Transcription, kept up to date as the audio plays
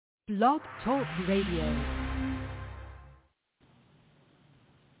Blog Talk Radio.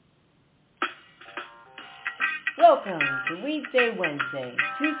 Welcome to Weedsday Wednesday,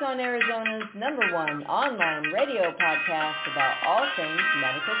 Tucson, Arizona's #1 online radio podcast about all things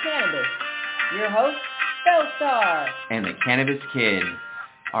medical cannabis. Your host, Bellstar. And the Cannabis Kid.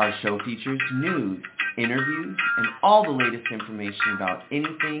 Our show features news, interviews, and all the latest information about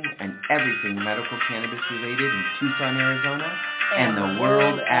anything and everything medical cannabis related in Tucson, Arizona, and the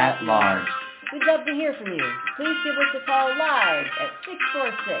world at large. We'd love to hear from you. Please give us a call live at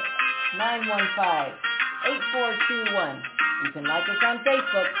 646-915-8421. You can like us on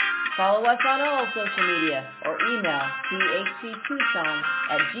Facebook, follow us on all social media, or email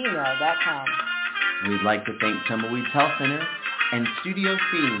thctucson@gmail.com. We'd like to thank Tumbleweeds Health Center and Studio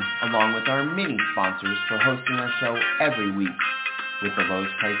C, along with our many sponsors, for hosting our show every week. With the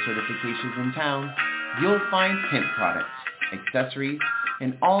lowest price certifications in town, you'll find hemp products, accessories,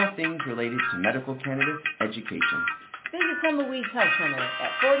 and all things related to medical cannabis education. Visit Tumbleweeds Health Center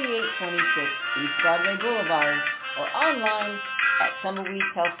at 4826 East Broadway Boulevard or online at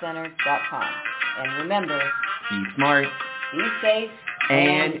tumbleweedshealthcenter.com. And remember, be smart, be safe,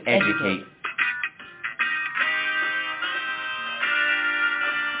 and educate.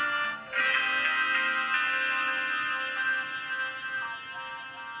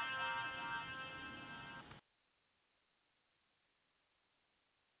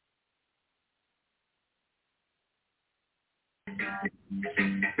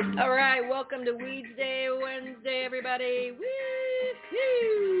 All right, welcome to Weedsday Wednesday, everybody. Woo-hoo!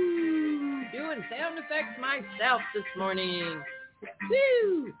 Doing sound effects myself this morning.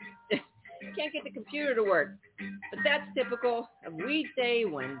 Woo! Can't get the computer to work, but that's typical of Weedsday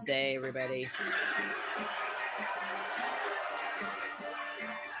Wednesday, everybody.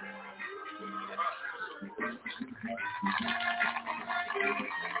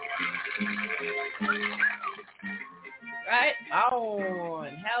 Right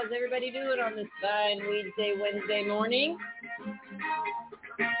on. How's everybody doing on this fine Weedsday Wednesday morning?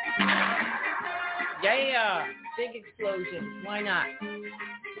 Yeah, big explosion. Why not?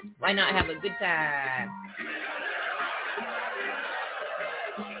 Why not have a good time?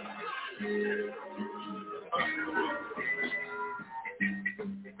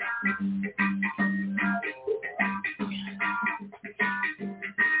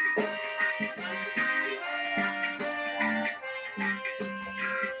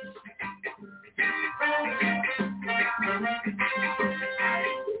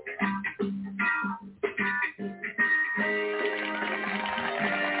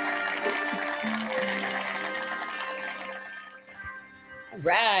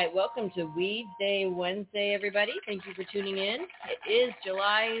 Right, welcome to Weedsday Wednesday, everybody. Thank you for tuning in. It is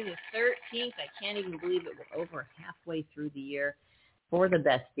July the 13th. I can't even believe it. We're over halfway through the year. For the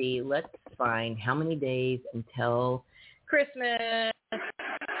bestie, let's find how many days until Christmas.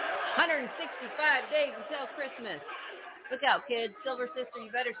 165 days until Christmas. Look out, kids. Silver Sister,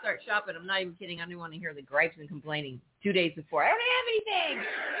 you better start shopping. I'm not even kidding. I don't want to hear the gripes and complaining 2 days before. I don't have anything.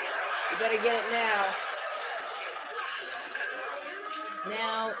 You better get it now.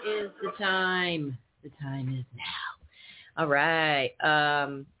 Now is the time. The time is now. All right.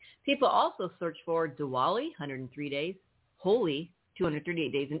 People also search for Diwali, 103 days, Holi,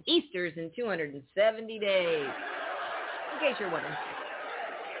 238 days, and Easter's in 270 days. In case you're wondering.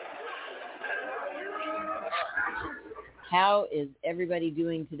 How is everybody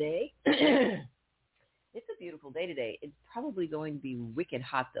doing today? It's a beautiful day today. It's probably going to be wicked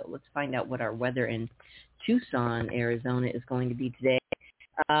hot, though. Let's find out what our weather in Tucson, Arizona is going to be today.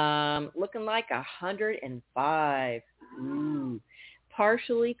 Looking like 105. Ooh.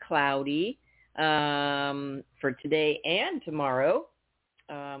 Partially cloudy for today and tomorrow.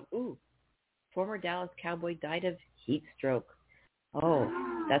 Former Dallas Cowboy died of heat stroke. Oh,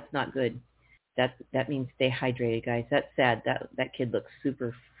 that's not good. That means stay hydrated, guys. That's sad. That kid looks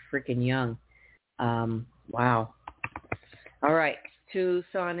super freaking young. Wow. All right.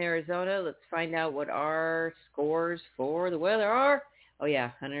 Tucson, Arizona. Let's find out what our scores for the weather are. Oh,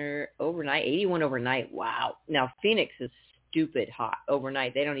 yeah, 100 overnight, 81 overnight. Wow. Now, Phoenix is stupid hot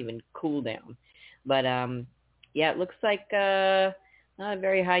overnight. They don't even cool down. But, yeah, it looks like not a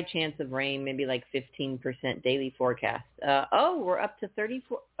very high chance of rain, maybe like 15% daily forecast. We're up to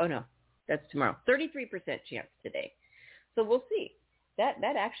 34. Oh, no, that's tomorrow. 33% chance today. So we'll see. That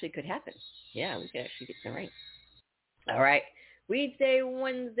actually could happen. Yeah, we could actually get some rain. All right. Weedsday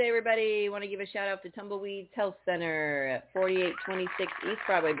Wednesday, everybody. Want to give a shout-out to Tumbleweeds Health Center at 4826 East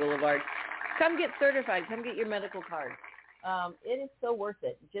Broadway Boulevard. Come get certified. Come get your medical card. It is so worth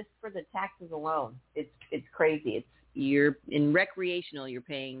it just for the taxes alone. It's crazy. It's you're in recreational, you're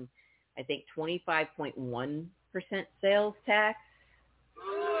paying, I think, 25.1% sales tax.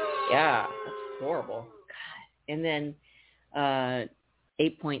 Yeah, that's horrible. God. And then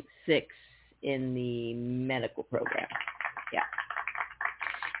 8.6 in the medical program. Yeah.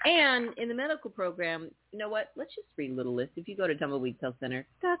 And in the medical program, you know what? Let's just read a little list. If you go to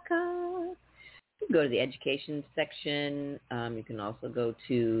tumbleweedhealthcenter.com, you can go to the education section. You can also go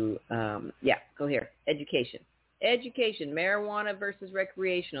to, go here, education. Education, marijuana versus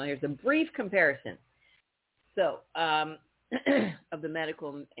recreational. Here's a brief comparison. So, of the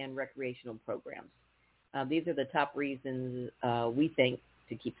medical and recreational programs. These are the top reasons we think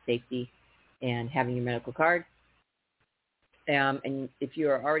to keep safety and having your medical card. And if you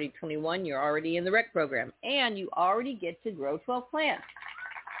are already 21, you're already in the rec program. And you already get to grow 12 plants.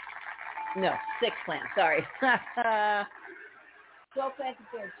 No, 6 plants, sorry. 12 plants if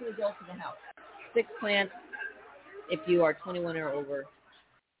there are 2 adults in the house. 6 plants if you are 21 or over.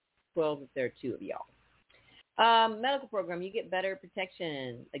 12 if there are 2 of y'all. Medical program, you get better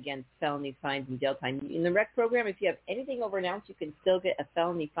protection against felony fines and jail time. In the rec program, if you have anything over an ounce, you can still get a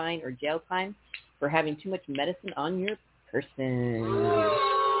felony fine or jail time for having too much medicine on your person.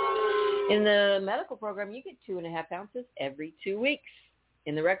 In the medical program, you get 2.5 ounces every 2 weeks.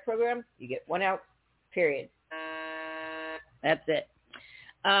 In the rec program, you get 1 ounce, period. That's it.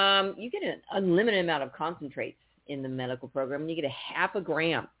 You get an unlimited amount of concentrates in the medical program. You get 0.5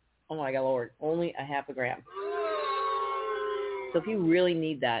 gram. Oh my God, Lord, only 0.5 gram. So if you really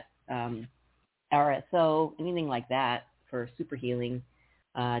need that RSO, anything like that for super healing,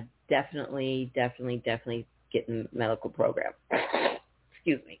 definitely get in the medical program.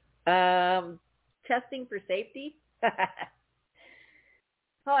 Excuse me. Testing for safety.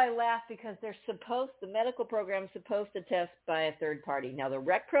 Oh, I laugh because the medical program is supposed to test by a third party. Now the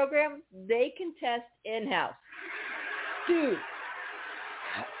rec program, they can test in-house. Dude,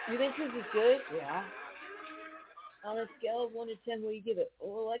 you think this is good? Yeah. On a scale of 1 to 10, what do you give it?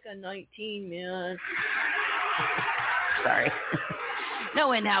 Oh, like a 19, man. Sorry.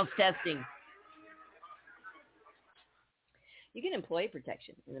 No in-house testing. You get employee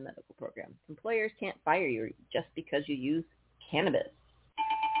protection in the medical program. Employers can't fire you just because you use cannabis.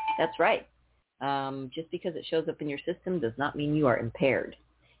 That's right. Just because it shows up in your system does not mean you are impaired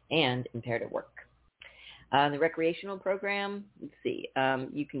and impaired at work. The recreational program, let's see,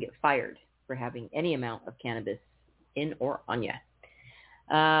 you can get fired for having any amount of cannabis in or on you.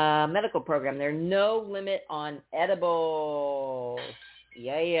 Medical program, there's no limit on edibles.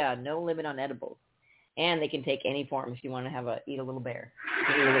 Yeah, no limit on edibles. And they can take any form if you want to eat a little bear.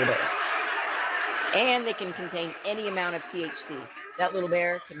 Eat a little bear. And they can contain any amount of THC. That little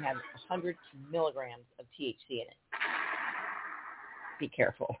bear can have 100 milligrams of THC in it. Be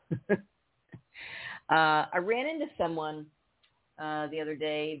careful. I ran into someone the other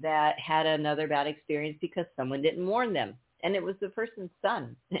day that had another bad experience because someone didn't warn them. And it was the person's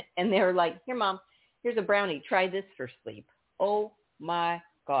son. And they were like, here, Mom, here's a brownie. Try this for sleep. Oh, my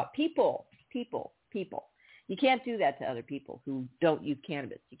God. People. You can't do that to other people who don't use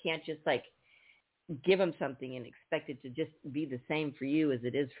cannabis. You can't just, give them something and expect it to just be the same for you as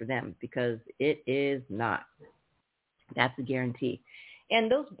it is for them, because it is not. That's a guarantee. And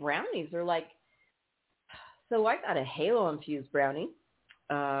those brownies are so I got a halo-infused brownie,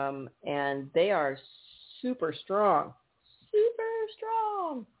 and they are super strong.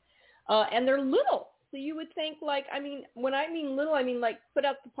 And they're little. So you would think, when I mean little, I mean put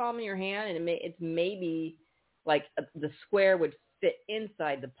out the palm of your hand, and it's maybe the square would fit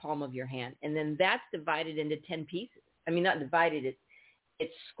inside the palm of your hand. And then that's divided into 10 pieces. I mean, not divided.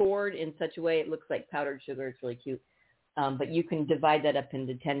 It's scored in such a way it looks like powdered sugar. It's really cute. But you can divide that up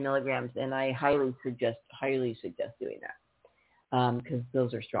into 10 milligrams, and I highly suggest doing that because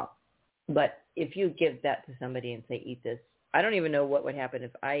those are strong. But if you give that to somebody and say, eat this, I don't even know what would happen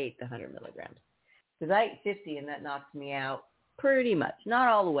if I ate the 100 milligrams. Because I ate 50, and that knocks me out pretty much. Not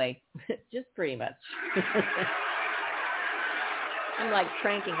all the way, just pretty much. I'm like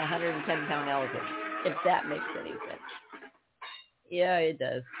cranking a 110-pound elephant, if that makes any sense. Yeah, it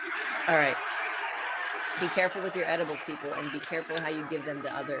does. All right. Be careful with your edibles, people, and be careful how you give them to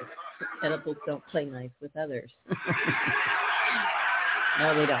others. Edibles don't play nice with others.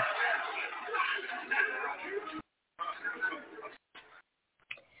 No, they don't.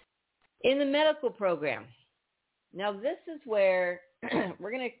 In the medical program, now this is where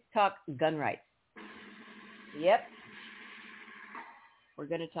we're going to talk gun rights. Yep. We're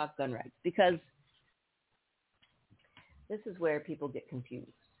going to talk gun rights because this is where people get confused.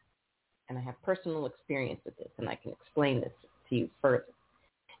 And I have personal experience with this, and I can explain this to you further.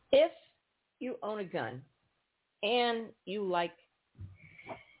 If you own a gun and you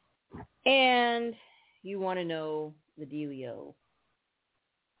want to know the dealio.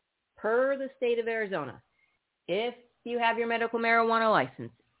 Per the state of Arizona, if you have your medical marijuana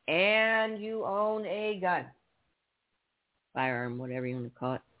license and you own a gun, firearm, whatever you want to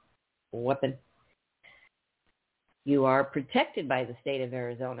call it, weapon, you are protected by the state of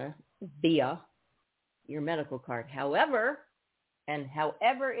Arizona via your medical card. However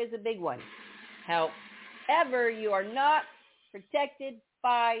is a big one. However, you are not protected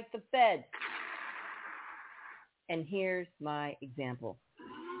by the feds. And here's my example.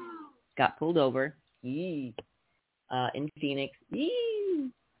 Got pulled over in Phoenix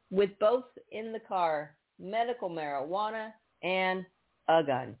with both in the car, medical marijuana and a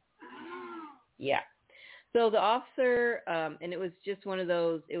gun. Yeah. So the officer, and it was just one of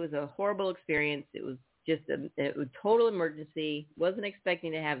those, it was a horrible experience. It was just a total emergency. Wasn't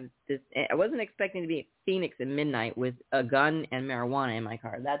expecting to have this. I wasn't expecting to be at Phoenix at midnight with a gun and marijuana in my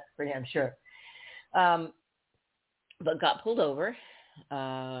car. That's for damn sure. But got pulled over,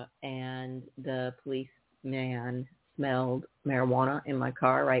 and the policeman smelled marijuana in my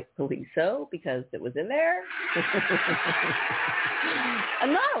car, rightfully so, because it was in there.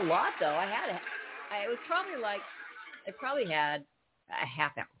 Not a lot, though. It was probably I probably had a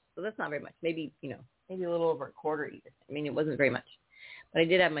half ounce, so that's not very much. Maybe a little over a quarter even. I mean, it wasn't very much, but I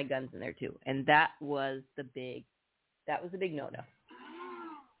did have my guns in there too, and that was the big no-no.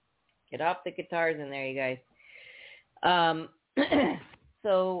 Get off the guitars in there, you guys.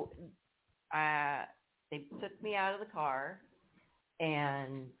 So they took me out of the car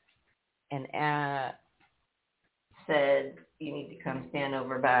and said, you need to come stand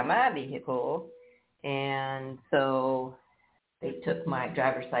over by my vehicle. And so they took my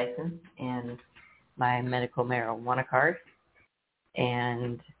driver's license and my medical marijuana card,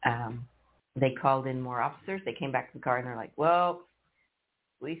 and they called in more officers. They came back to the car and they're like, well,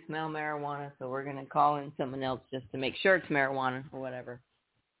 we smell marijuana, so we're going to call in someone else just to make sure it's marijuana or whatever.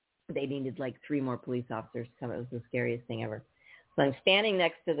 They needed 3 more police officers to come. It was the scariest thing ever. So I'm standing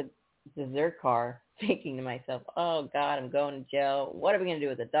next to their car thinking to myself, oh, God, I'm going to jail. What are we going to do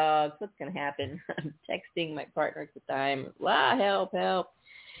with the dogs? What's going to happen? I'm texting my partner at the time. Help.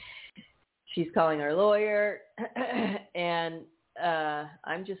 She's calling her lawyer, and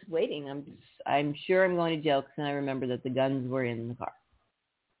I'm just waiting. I'm sure I'm going to jail because then I remember that the guns were in the car.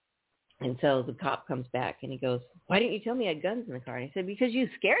 And so the cop comes back and he goes, why didn't you tell me I had guns in the car? And I said, because you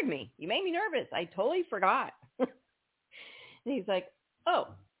scared me. You made me nervous. I totally forgot. And he's like, oh,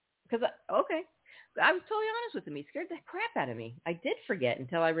 okay. I was totally honest with him. He scared the crap out of me. I did forget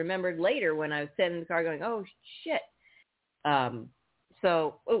until I remembered later when I was sitting in the car going, oh, shit. Pardon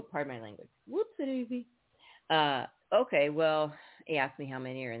my language. Whoopsie-daisy. Okay, well, he asked me how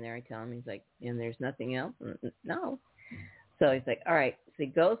many are in there. I tell him. He's like, and there's nothing else? No. So he's like, all right. So he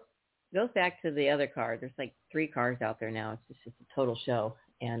goes back to the other car. There's 3 cars out there now. It's just a total show.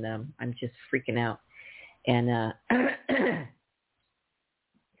 And I'm just freaking out. And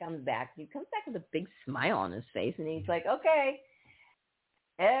comes back. He comes back with a big smile on his face. And he's like, okay,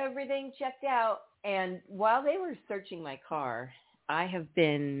 everything checked out. And while they were searching my car, I have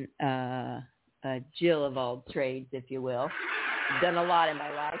been a Jill of all trades, if you will. Done a lot in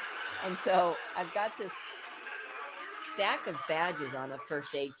my life. And so I've got this stack of badges on a first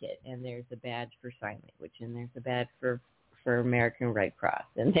aid kit, and there's a badge for sign language, and there's a badge for American Red Cross,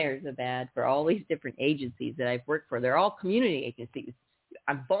 and there's a badge for all these different agencies that I've worked for. They're all community agencies.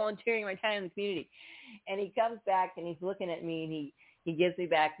 I'm volunteering my time in the community. And he comes back and he's looking at me, and he gives me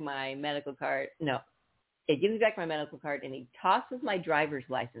back my medical card. No, he gives me back my medical card, and he tosses my driver's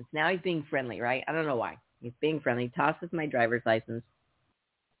license. Now he's being friendly, right? I don't know why. He's being friendly. He tosses my driver's license,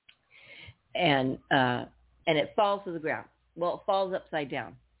 and it falls to the ground. Well, it falls upside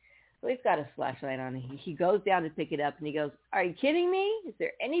down. So he's got his flashlight on. He goes down to pick it up, and he goes, are you kidding me? Is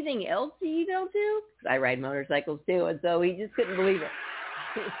there anything else you don't do? Because I ride motorcycles, too, and so he just couldn't believe it.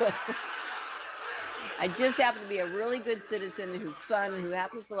 I just happen to be a really good citizen who's fun and who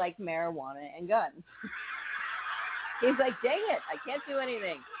happens to like marijuana and guns. He's like, dang it, I can't do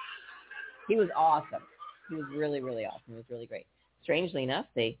anything. He was awesome. He was really, really awesome. It was really great. Strangely enough,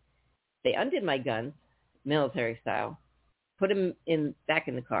 they undid my guns, military style, put them back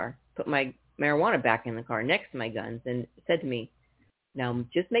in the car, put my marijuana back in the car next to my guns, and said to me, now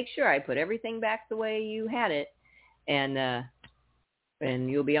just make sure I put everything back the way you had it, and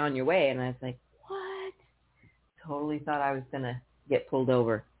you'll be on your way. And I was like, what? Totally thought I was going to get pulled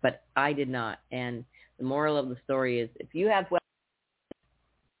over, but I did not. And the moral of the story is, if you have weapons,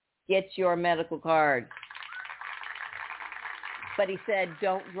 get your medical card. But he said,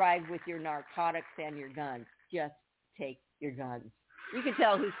 don't drive with your narcotics and your guns. just take your guns. You can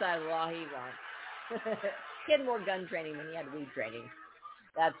tell whose side of the law he's on. He had more gun training than he had weed training.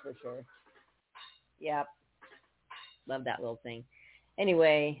 That's for sure. Yep. Love that little thing.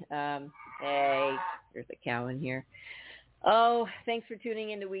 Anyway, hey, there's a cow in here. Oh, thanks for tuning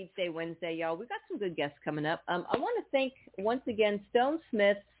in to Weedsday Wednesday, y'all. We've got some good guests coming up. I want to thank, once again, Stone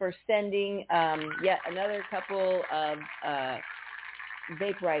Smith for sending yet another couple of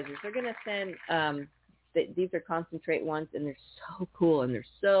vaporizers. They're going to send, these are concentrate ones, and they're so cool, and they're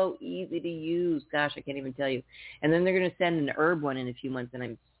so easy to use. Gosh, I can't even tell you. And then they're going to send an herb one in a few months, and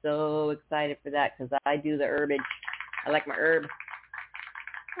I'm so excited for that because I do the herbage. I like my herb.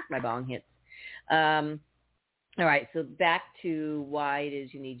 That's my bong hits. All right, so back to why it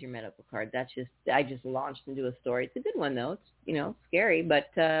is you need your medical card. I just launched into a story. It's a good one, though. It's, scary. But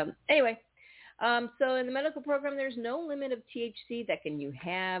anyway, so in the medical program, there's no limit of THC that you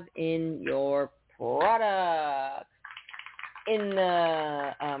have in your product. In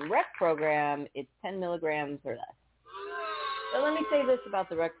the rec program, it's 10 milligrams or less. So let me say this about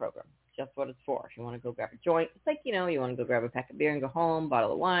the rec program, just what it's for. If you want to go grab a joint, it's like, you want to go grab a pack of beer and go home,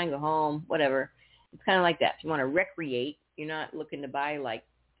 bottle of wine, go home, whatever. It's kind of like that. If you want to recreate, you're not looking to buy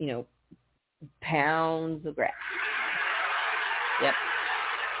pounds of grass. Yep.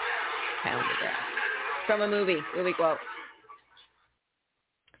 Pounds of grass. From a movie quote.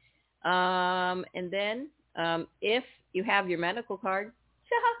 And then if you have your medical card,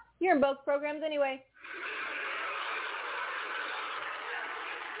 you're in both programs anyway.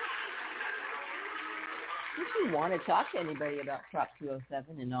 If you want to talk to anybody about Prop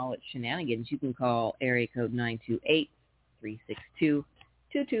 207 and all its shenanigans, you can call area code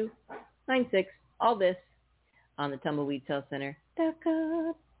 928-362-2296. All this on the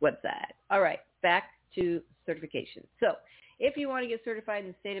TumbleweedsHealthCenter.com website. All right, back to certification. So if you want to get certified in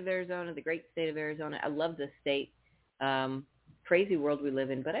the state of Arizona, the great state of Arizona, I love this state. Crazy world we live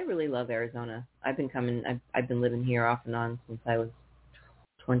in, but I really love Arizona. I've been living here off and on since I was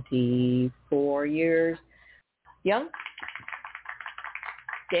 24 years. Young?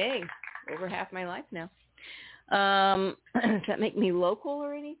 Dang, over half my life now. Does that make me local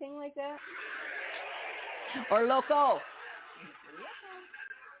or anything like that? Or local?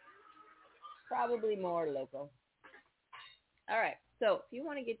 Probably more local. All right, so if you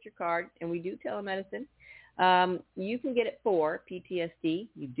want to get your card, and we do telemedicine, you can get it for PTSD.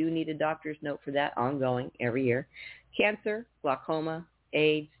 You do need a doctor's note for that, ongoing every year. Cancer, glaucoma,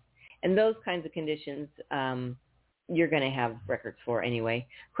 AIDS, and those kinds of conditions you're going to have records for anyway.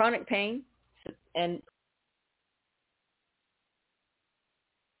 Chronic pain and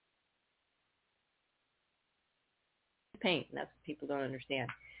pain. That's what people don't understand.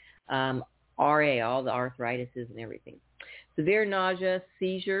 RA, all the arthritises and everything. Severe nausea,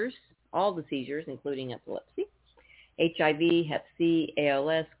 seizures, all the seizures, including epilepsy. HIV, Hep C,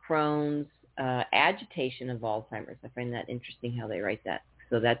 ALS, Crohn's, agitation of Alzheimer's. I find that interesting how they write that.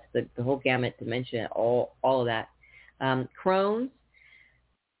 So that's the whole gamut, dementia, all of that. Crohn's,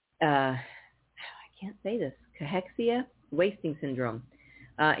 I can't say this, cachexia, wasting syndrome.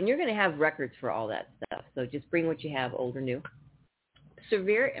 And you're going to have records for all that stuff. So just bring what you have, old or new.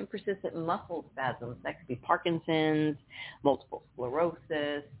 Severe and persistent muscle spasms. That could be Parkinson's, multiple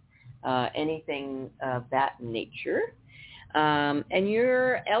sclerosis, anything of that nature. And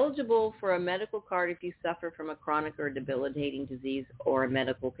you're eligible for a medical card if you suffer from a chronic or debilitating disease or a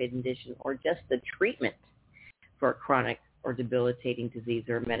medical condition or just the treatment for a chronic or debilitating disease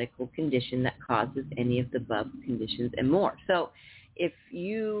or a medical condition that causes any of the above conditions and more. So if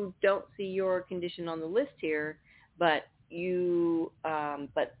you don't see your condition on the list here, but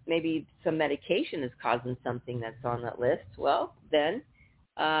maybe some medication is causing something that's on that list, well, then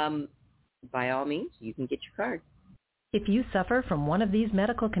by all means, you can get your card. If you suffer from one of these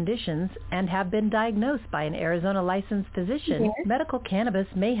medical conditions and have been diagnosed by an Arizona licensed physician, medical cannabis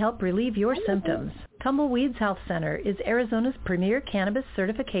may help relieve your symptoms. Tumbleweeds Health Center is Arizona's premier cannabis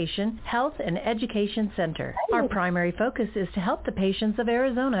certification, health, and education center. Our primary focus is to help the patients of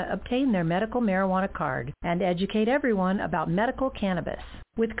Arizona obtain their medical marijuana card and educate everyone about medical cannabis.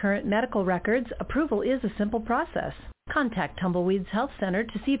 With current medical records, approval is a simple process. Contact Tumbleweeds Health Center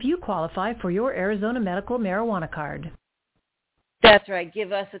to see if you qualify for your Arizona medical marijuana card. That's right.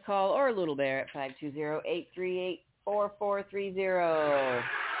 Give us a call or a little bear at 520-838-4430.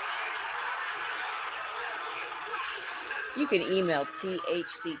 You can email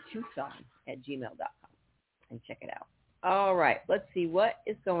thctucson@gmail.com and check it out. All right. Let's see what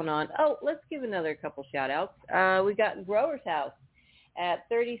is going on. Oh, let's give another couple shout-outs. We got Grower's House at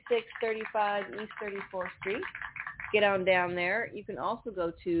 3635 East 34th Street. get on down there. You can also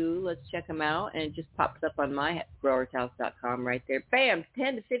go to, let's check them out, and it just pops up on my growershouse.com right there. Bam,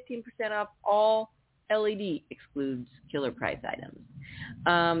 10 to 15% off all LED, excludes killer price items.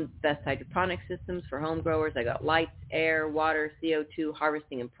 Best hydroponic systems for home growers. I got lights, air, water, CO2,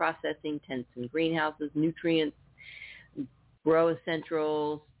 harvesting and processing, tents and greenhouses, nutrients, grow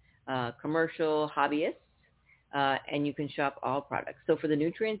essentials, commercial, hobbyists, and you can shop all products. So for the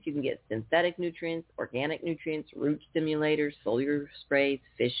nutrients, you can get synthetic nutrients, organic nutrients, root stimulators, solar sprays,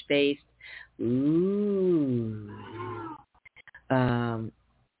 fish-based, and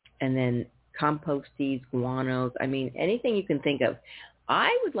then compost seeds, guanos, I mean, anything you can think of.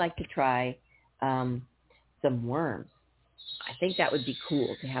 I would like to try some worms. I think that would be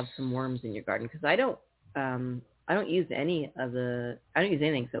cool to have some worms in your garden, because I don't use anything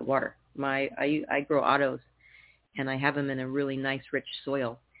except water. I grow autos, and I have them in a really nice, rich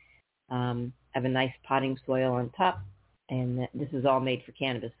soil. I have a nice potting soil on top, and this is all made for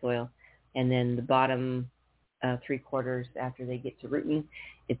cannabis soil. And then the bottom 3/4 after they get to rooting,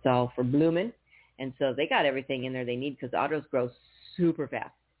 it's all for blooming. And so they got everything in there they need, because autos grow super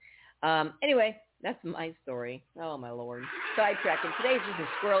fast. Anyway, that's my story. Oh, my Lord. Sidetracking. Today's just a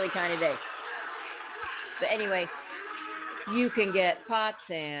squirrely kind of day. But anyway, you can get pots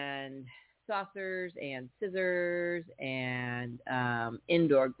and saucers and scissors and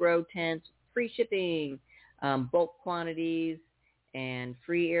indoor grow tents, free shipping, bulk quantities, and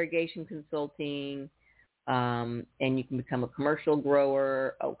free irrigation consulting. And you can become a commercial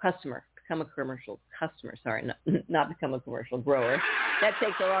grower. Customer. Become a commercial customer. Sorry, not become a commercial grower. That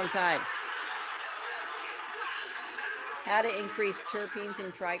takes a long time. How to increase terpenes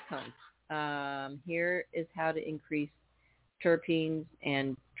and trichomes. Here is how to increase terpenes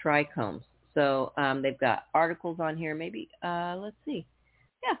and trichomes. So they've got articles on here. Maybe, let's see.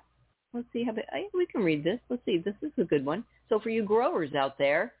 Yeah, let's see. We can read this. Let's see. This is a good one. So for you growers out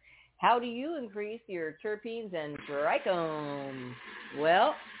there, how do you increase your terpenes and trichomes?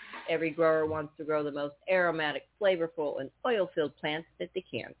 Well, every grower wants to grow the most aromatic, flavorful, and oil-filled plants that they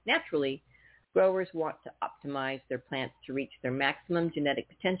can. Naturally, growers want to optimize their plants to reach their maximum genetic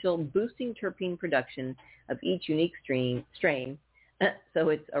potential, boosting terpene production of each unique strain, so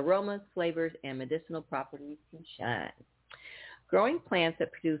its aromas, flavors, and medicinal properties can shine. Growing plants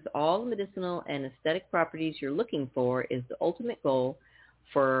that produce all the medicinal and aesthetic properties you're looking for is the ultimate goal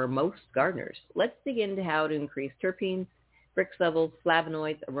for most gardeners. Let's dig into how to increase terpenes, Brix levels,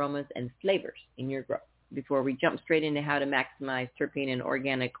 flavonoids, aromas, and flavors in your grow. Before we jump straight into how to maximize terpene and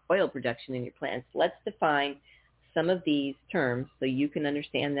organic oil production in your plants, let's define some of these terms so you can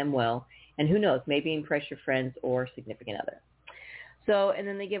understand them well, and who knows, maybe impress your friends or significant other. So, and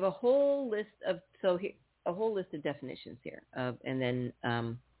then they give a whole list of definitions here, and then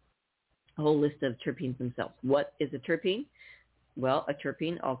a whole list of terpenes themselves. What is a terpene? Well, a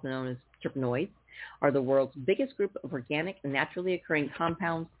terpene, also known as terpenoids, are the world's biggest group of organic and naturally occurring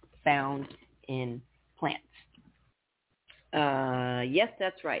compounds found in plants. Yes,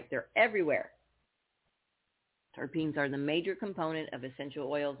 that's right. They're everywhere. Terpenes are the major component of essential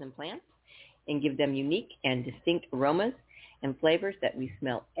oils in plants and give them unique and distinct aromas and flavors that we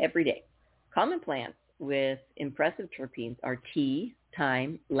smell every day. Common plants with impressive terpenes are tea,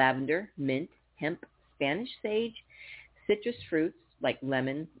 thyme, lavender, mint, hemp, Spanish sage, citrus fruits like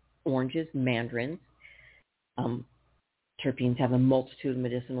lemons, oranges, mandarins. Terpenes have a multitude of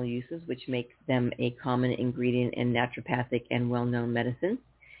medicinal uses, which makes them a common ingredient in naturopathic and well-known medicines.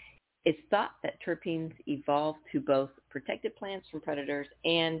 It's thought that terpenes evolved to both protect plants from predators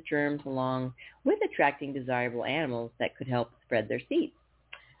and germs, along with attracting desirable animals that could help spread their seeds.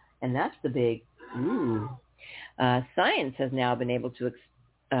 And that's the big ooh. Science has now been able to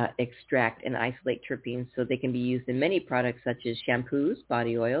extract and isolate terpenes so they can be used in many products such as shampoos,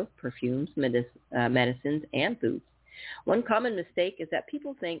 body oils, perfumes, medicines, and foods. One common mistake is that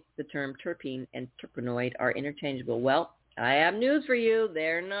people think the term terpene and terpenoid are interchangeable. Well, I have news for you.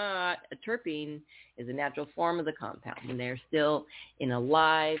 They're not. A terpene is a natural form of the compound, and they're still in a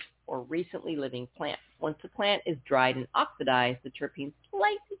live or recently living plant. Once the plant is dried and oxidized, the terpene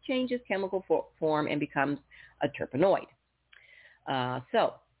slightly changes chemical form and becomes a terpenoid.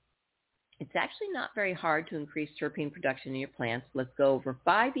 So it's actually not very hard to increase terpene production in your plants. Let's go over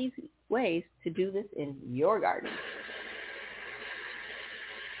 5 easy ways to do this in your garden.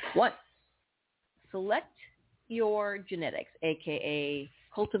 1, select your genetics, aka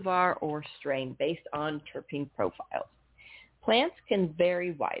cultivar or strain, based on terpene profiles. Plants can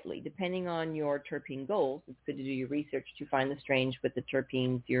vary widely depending on your terpene goals. It's good to do your research to find the strains with the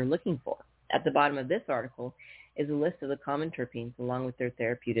terpenes you're looking for. At the bottom of this article is a list of the common terpenes along with their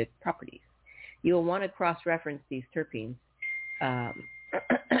therapeutic properties.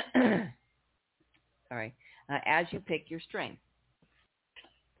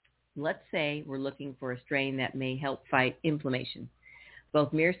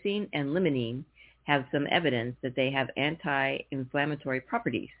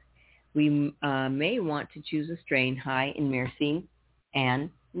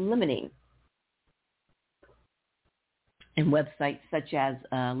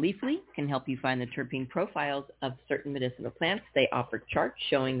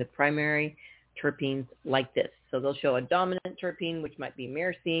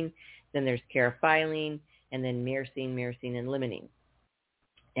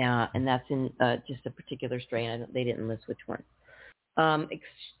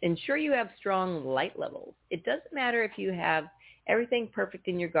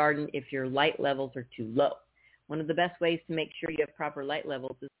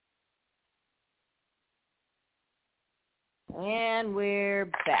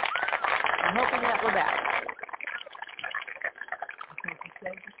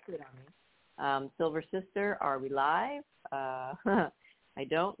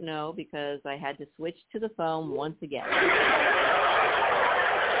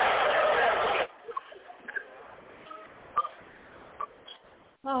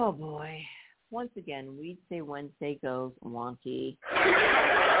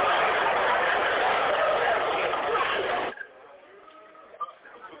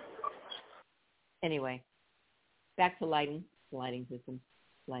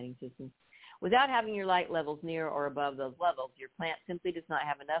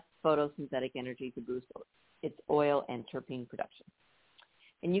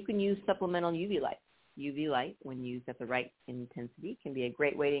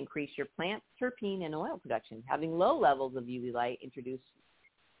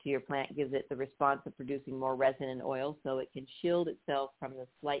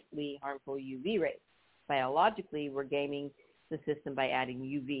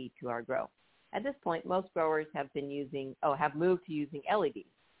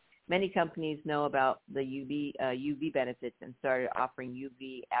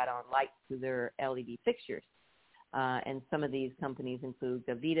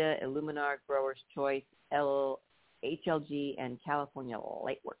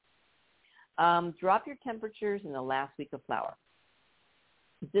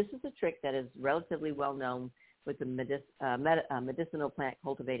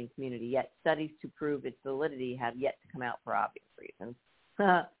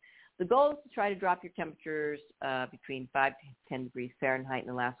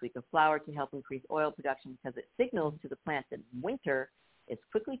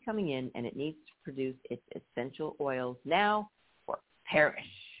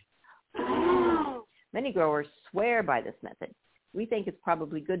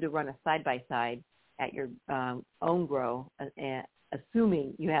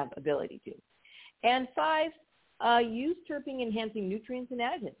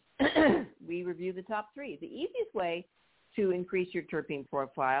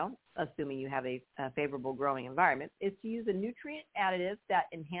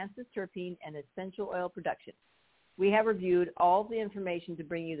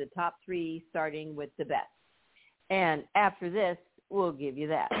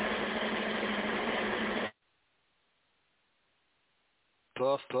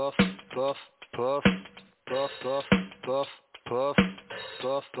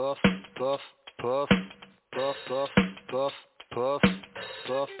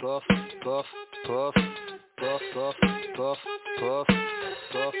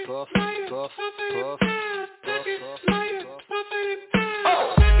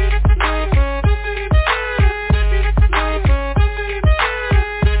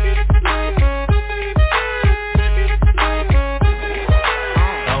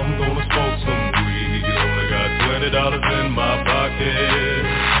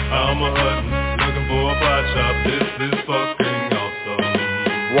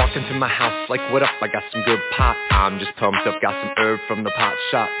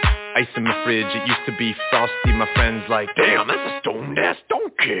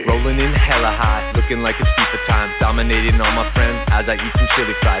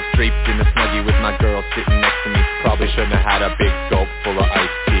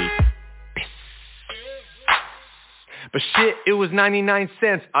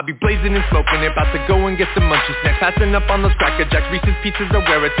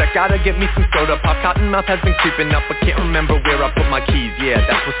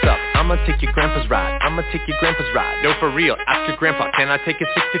 I'ma take your grandpa's ride. I'ma take your grandpa's ride. No, for real, ask your grandpa, can I take a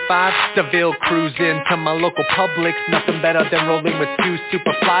 65? Seville cruising to my local Publix. Nothing better than rolling with two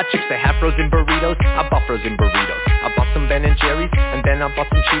super fly chicks. They have frozen burritos. I bought frozen burritos. I bought some Ben and Jerry's, and then I bought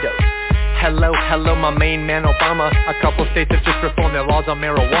some Cheetos. Hello, hello, my main man Obama. A couple states have just reformed their laws on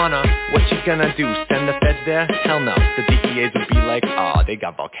marijuana. What you gonna do, send the feds there? Hell no, the DEAs would be like, aw, they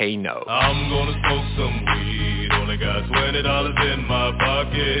got volcanoes. I'm gonna smoke some weed, only got $20 in my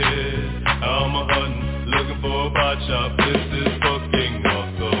pocket. I'm a hunting, looking for a pot shop, this is fucking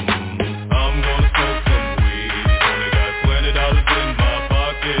awesome. I'm gonna smoke some weed, only got $20 in my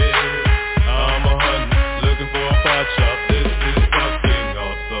pocket. I'm a hunting, looking for a pot shop, this is fucking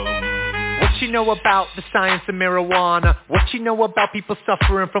awesome. What you know about the science of marijuana? What you know about people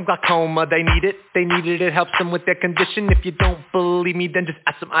suffering from glaucoma? They need it, it helps them with their condition. If you don't believe me, then just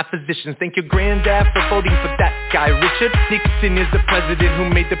ask some eye physicians. Thank your granddad for voting for that guy, Richard Nixon is the president who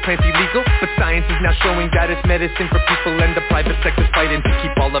made the plant illegal. But science is now showing that it's medicine for people, and the private sector's fighting to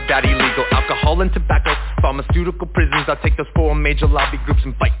keep all of that illegal. Alcohol and tobacco, pharmaceutical prisons. I'll take those 4 major lobby groups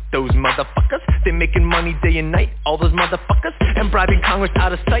and fight those motherfuckers. They're making money day and night, all those motherfuckers, and bribing Congress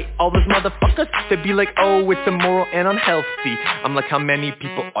out of sight, all those motherfuckers. They'd be like, oh, it's immoral and unhealthy. I'm like, how many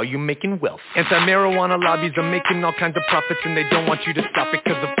people are you making wealthy? Anti-marijuana lobbies are making all kinds of profits, and they don't want you to stop it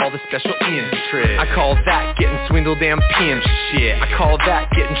because of all the special interest. I call that getting swindled and pimp shit. I call that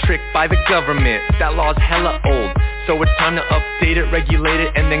getting tricked by the government. That law's hella old, so it's time to update it, regulate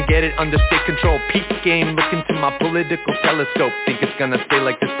it, and then get it under state control. Peak game, look into my political telescope. Think it's gonna stay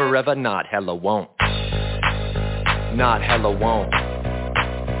like this forever? Not hella won't. Not hella won't.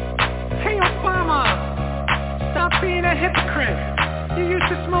 Hey Obama, stop being a hypocrite. You used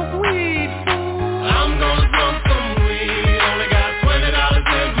to smoke weed, fool. I'm gonna smoke some weed, only got $20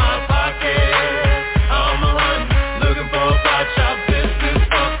 in my pocket. I'm a hunting, looking for a pot shop, this is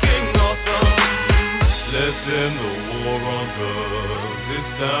fucking awesome. Let's end the war on drugs,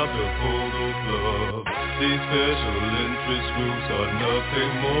 it's time to pull the plug. These special interest groups are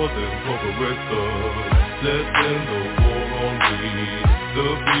nothing more than corporate thugs. Let's end the war on weed,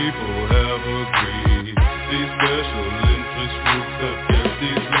 the people have agreed. These special interest groups have kept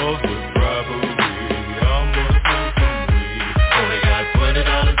these laws with bribery. I'm gonna smoke some weed, only got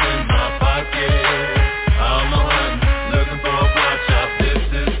 $20 in my pocket. I'm a hunting, looking for a pot shop, this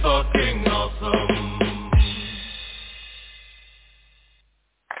is fucking awesome.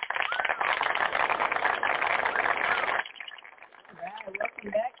 Alright, welcome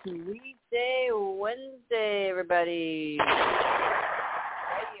back to Weedsday Wednesday, everybody.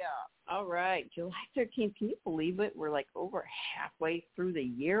 All right, July 13th. Can you believe it? We're like over halfway through the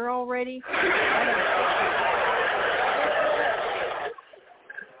year already.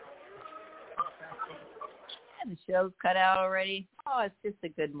 And the show's cut out already. Oh, it's just a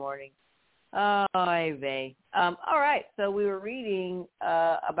good morning. Oh, vey. All right, so we were reading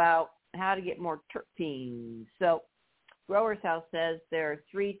about how to get more terpenes. So Grower's House says there are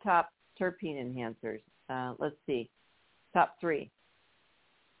 3 top terpene enhancers. Let's see. Top 3.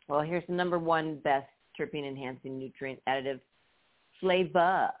 Well, here's the number 1 best terpene-enhancing nutrient additive,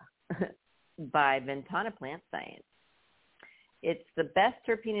 Flava, by Ventana Plant Science. It's the best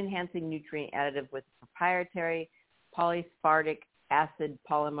terpene-enhancing nutrient additive with proprietary polyaspartic acid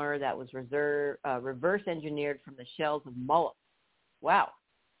polymer that was reverse-engineered from the shells of mollusks. Wow.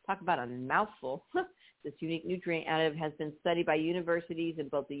 Talk about a mouthful. This unique nutrient additive has been studied by universities in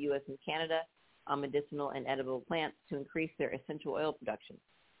both the U.S. and Canada on medicinal and edible plants to increase their essential oil production.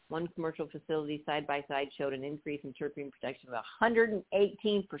 One commercial facility side-by-side showed an increase in terpene production of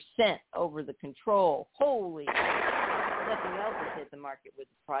 118% over the control. Holy! Nothing else has hit the market with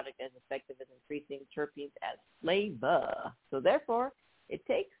a product as effective as increasing terpenes as Flava. So therefore, it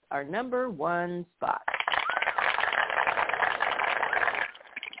takes our number 1 spot.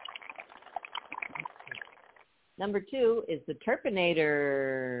 Number 2 is the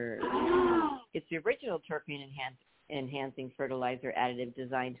Terpinator. It's the original terpene-enhancing fertilizer additive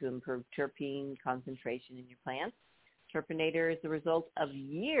designed to improve terpene concentration in your plants. Terpinator is the result of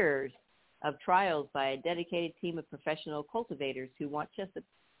years of trials by a dedicated team of professional cultivators who want just a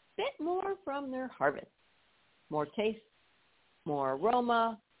bit more from their harvest. More taste, more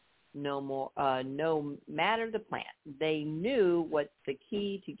aroma, no matter the plant. They knew what the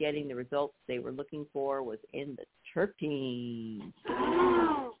key to getting the results they were looking for was in the terpenes.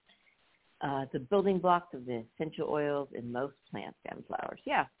 The building blocks of the essential oils in most plants and flowers.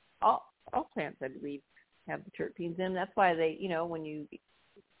 Yeah, all plants, I believe, have the terpenes in them. That's why they,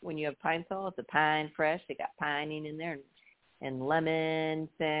 when you have pine sol, it's a pine fresh. They got pinene in there and lemon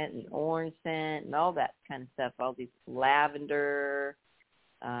scent and orange scent and all that kind of stuff. All these lavender,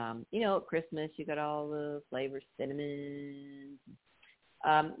 At Christmas, you got all the flavors, cinnamon.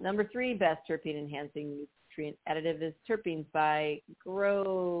 Number 3 best terpene-enhancing nutrient additive is terpenes by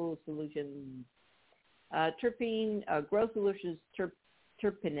Grow Solutions. Grow Solutions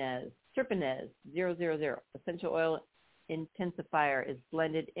Terpenez 000 essential oil intensifier is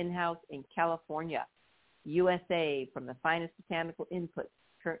blended in-house in California, USA, from the finest botanical inputs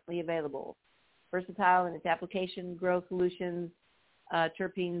currently available. Versatile in its application, Grow Solutions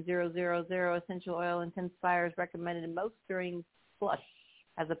Terpene 000 essential oil intensifier is recommended most during flush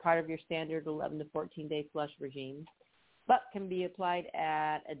as a part of your standard 11 to 14-day flush regime, but can be applied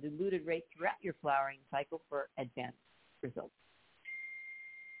at a diluted rate throughout your flowering cycle for advanced results.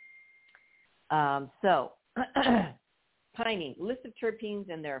 Pinene, list of terpenes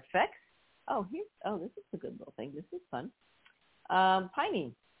and their effects. This is a good little thing. This is fun.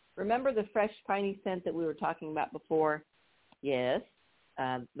 Pinene. Remember the fresh piney scent that we were talking about before? Yes.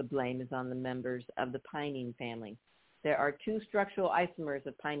 The blame is on the members of the pinene family. There are 2 structural isomers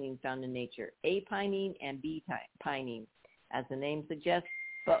of pinene found in nature, A-pinene and B-pinene. As the name suggests,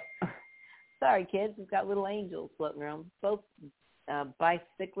 sorry kids, we've got little angels floating around. Both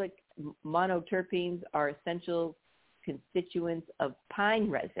bicyclic monoterpenes are essential constituents of pine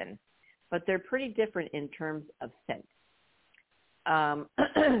resin, but they're pretty different in terms of scent.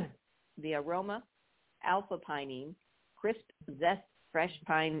 The aroma, alpha-pinene, crisp zest, fresh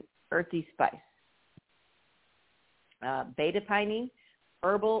pine, earthy spice. Beta-pinene,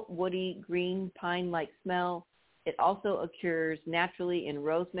 herbal, woody, green, pine-like smell. It also occurs naturally in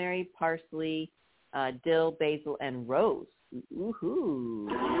rosemary, parsley, dill, basil, and rose. Woohoo!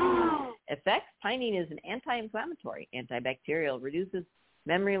 Effects, pinene is an anti-inflammatory, antibacterial, reduces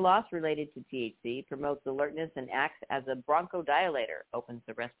memory loss related to THC, promotes alertness, and acts as a bronchodilator, opens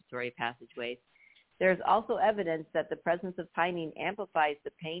the respiratory passageways. There is also evidence that the presence of pinene amplifies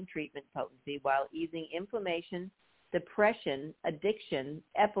the pain treatment potency while easing inflammation, depression, addiction,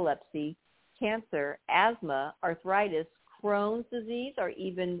 epilepsy, cancer, asthma, arthritis, Crohn's disease, or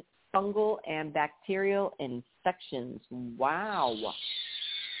even fungal and bacterial infections. Wow.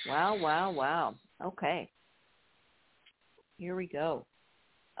 Okay. Here we go.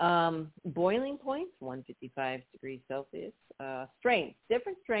 Boiling points, 155 degrees Celsius. Strains,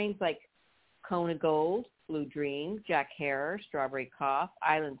 different strains like Kona Gold, Blue Dream, Jack Herer, Strawberry Cough,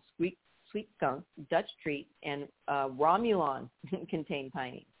 Island Sweet Skunk, Dutch Treat, and Romulan contain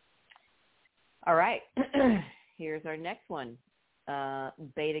pinene. All right, here's our next one,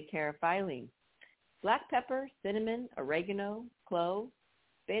 beta-carotene. Black pepper, cinnamon, oregano, clove.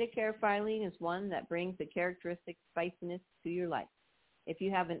 Beta-carotene is one that brings the characteristic spiciness to your life. If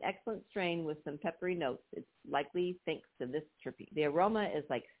you have an excellent strain with some peppery notes, it's likely thanks to this terpene. The aroma is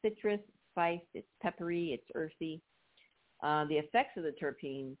like citrus, spice, it's peppery, it's earthy. The effects of the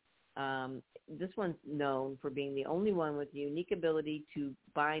terpene, this one's known for being the only one with the unique ability to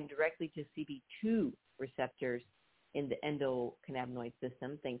bind directly to CB2 receptors in the endocannabinoid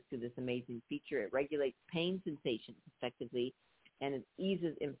system. Thanks to this amazing feature, it regulates pain sensations effectively, and it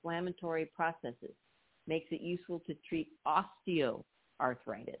eases inflammatory processes, makes it useful to treat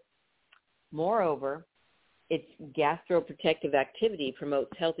osteoarthritis. Moreover, its gastroprotective activity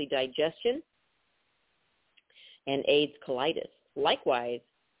promotes healthy digestion and aids colitis. Likewise,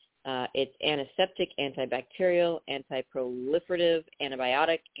 its antiseptic, antibacterial, antiproliferative,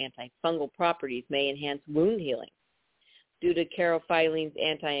 antibiotic, antifungal properties may enhance wound healing. Due to carophylene's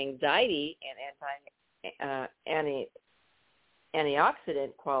anti-anxiety and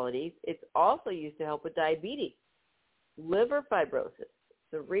antioxidant qualities, it's also used to help with diabetes, liver fibrosis,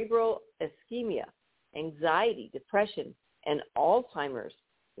 cerebral ischemia, anxiety, depression, and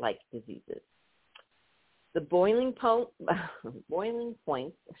Alzheimer's-like diseases. The boiling points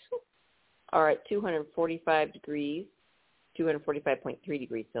are at 245 degrees, 245.3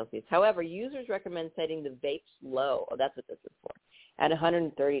 degrees Celsius. However, users recommend setting the vapes low. Oh, that's what this is for. At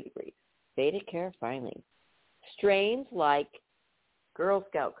 130 degrees. Beta-carotene. Strains like Girl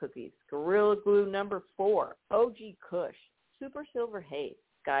Scout Cookies, Gorilla Glue number 4, OG Kush, Super Silver Haze,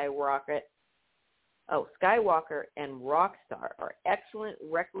 Skywalker, and Rockstar are excellent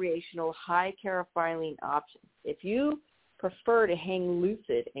recreational high carotene options. If you prefer to hang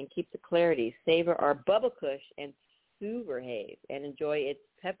lucid and keep the clarity, savor our Bubba Kush and Silver Haze and enjoy its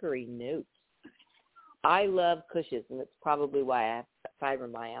peppery notes. I love Kushes, and it's probably why I have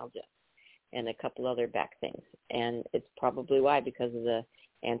fibromyalgia and a couple other back things. And it's probably why, because of the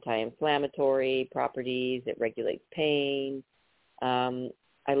anti-inflammatory properties, it regulates pain.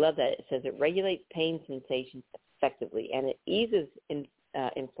 I love that. It says it regulates pain sensations effectively, and it eases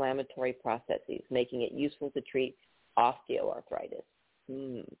inflammatory processes, making it useful to treat osteoarthritis.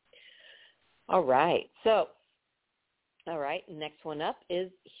 All right. So, next one up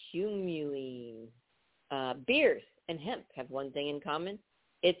is humulene. Beers and hemp have one thing in common.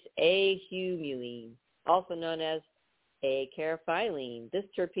 It's a-humulene, also known as acaraphyllene. This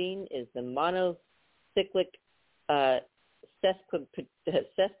terpene is the monocyclic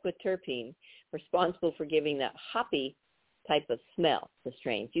sesquiterpene responsible for giving that hoppy type of smell to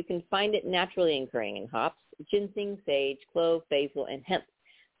strains. You can find it naturally occurring in hops, ginseng, sage, clove, basil, and hemp,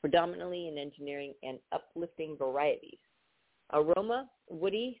 predominantly in engineering and uplifting varieties. Aroma,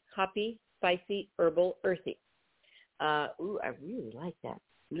 woody, hoppy, spicy, herbal, earthy. I really like that.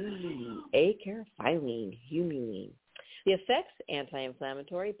 Acaraphyllene, humulene. The effects,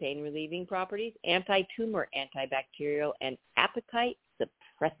 anti-inflammatory, pain-relieving properties, anti-tumor, antibacterial, and appetite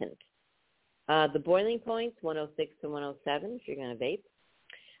suppressant. The boiling points, 106 to 107 if you're going to vape.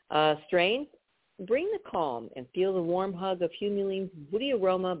 Strains, bring the calm and feel the warm hug of humulene's woody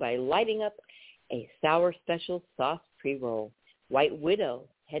aroma by lighting up a sour special sauce pre-roll. White Widow,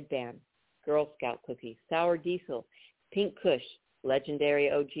 headband, Girl Scout cookie, sour diesel, pink kush, legendary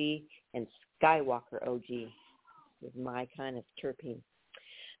OG, and Skywalker OG. This is my kind of terpene.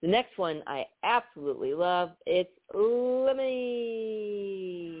 The next one I absolutely love. It's limonene.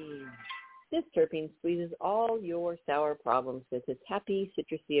 This terpene squeezes all your sour problems with its happy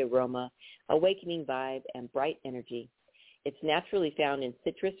citrusy aroma, awakening vibe, and bright energy. It's naturally found in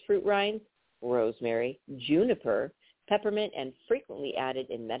citrus fruit rinds, rosemary, juniper, peppermint, and frequently added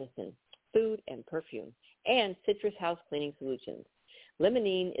in medicine, food, and perfume, and citrus house cleaning solutions.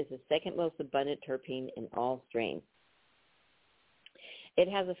 Limonene is the second most abundant terpene in all strains. It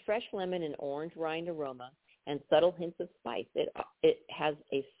has a fresh lemon and orange rind aroma and subtle hints of spice. It has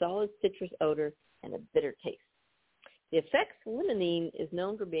a solid citrus odor and a bitter taste. The effects, limonene is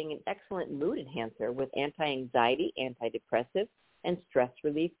known for being an excellent mood enhancer with anti-anxiety, antidepressive, and stress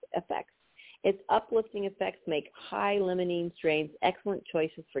relief effects. Its uplifting effects make high limonene strains excellent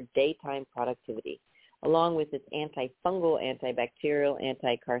choices for daytime productivity. Along with its antifungal, antibacterial,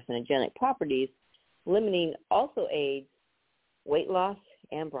 anti-carcinogenic properties, limonene also aids weight loss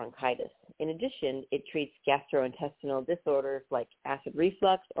and bronchitis. In addition, it treats gastrointestinal disorders like acid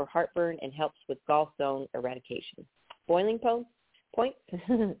reflux or heartburn and helps with gallstone eradication. Boiling points?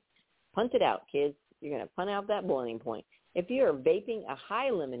 Punt it out, kids. You're going to punt out that boiling point. If you are vaping a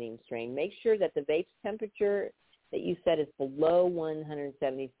high limonene strain, make sure that the vape's temperature that you set is below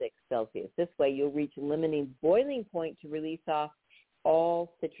 176 Celsius. This way you'll reach limonene's boiling point to release off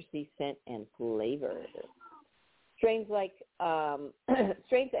all citrusy scent and flavor. Strains like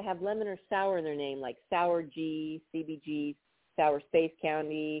strains that have lemon or sour in their name, like Sour G, CBG, Sour Space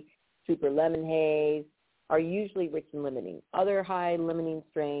County, Super Lemon Haze, are usually rich in limonene. Other high limonene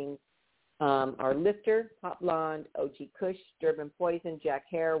strains are Lifter, Hot Blonde, OG Kush, Durban Poison, Jack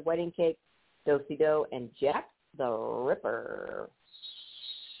Hare, Wedding Cake, Do-Si-Do, and Jack the Ripper.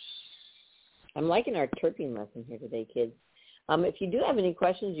 I'm liking our terpene lesson here today, kids. If you do have any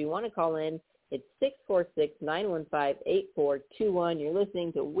questions, you want to call in, it's 646-915-8421. You're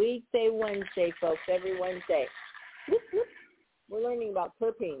listening to Weedsday Wednesday, folks, every Wednesday. Whoop, whoop. We're learning about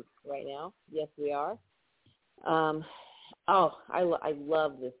terpenes right now. Yes, we are. I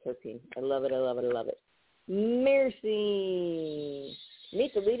love this terpene. I love it. Myrcene.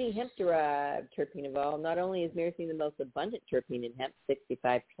 Meet the leading hemp-derived terpene of all. Not only is myrcene the most abundant terpene in hemp,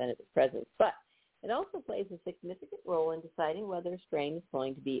 65% of its presence, but it also plays a significant role in deciding whether a strain is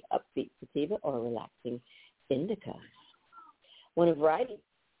going to be upbeat sativa or relaxing indica. When a variety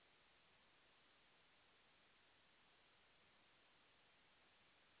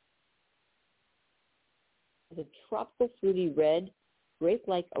is a tropical fruity red,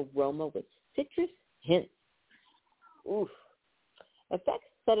 grape-like aroma with citrus hints. Oof. Effects,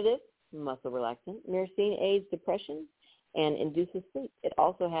 sedative, muscle relaxant. Myrcene aids depression and induces sleep. It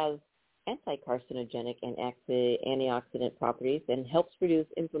also has anti-carcinogenic and antioxidant properties and helps reduce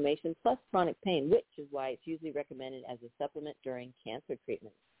inflammation plus chronic pain, which is why it's usually recommended as a supplement during cancer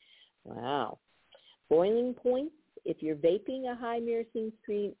treatment. Wow. Boiling points. If you're vaping a high myrcene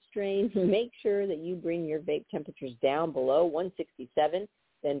strain, make sure that you bring your vape temperatures down below 167.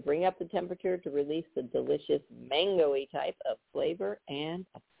 Then bring up the temperature to release the delicious mango-y type of flavor and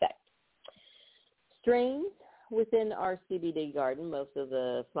effect. Strains within our CBD garden, most of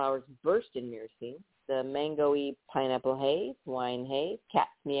the flowers burst in myrcene. The mango-y pineapple haze, wine haze,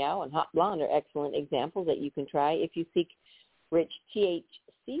 cat's meow, and hot blonde are excellent examples that you can try if you seek rich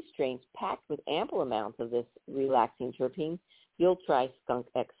THC strains packed with ample amounts of this relaxing terpene. You'll try Skunk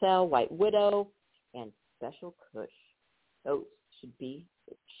XL, White Widow, and Special Kush. Those should be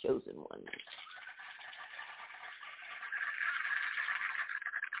the chosen ones.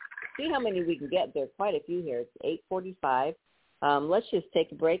 see how many we can get. There are quite a few here. It's 8:45. Let's just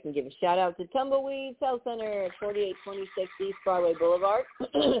take a break and give a shout-out to Tumbleweeds Health Center at 4826 East Broadway Boulevard.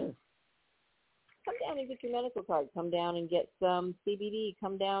 Come down and get your medical card. Come down and get some CBD.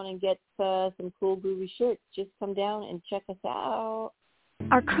 Come down and get some cool, groovy shirts. Just come down and check us out.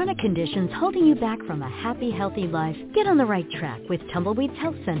 Are chronic conditions holding you back from a happy, healthy life? Get on the right track with Tumbleweeds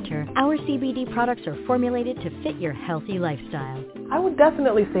Health Center. Our CBD products are formulated to fit your healthy lifestyle. I would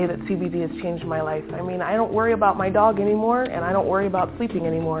definitely say that CBD has changed my life. I mean, I don't worry about my dog anymore, and I don't worry about sleeping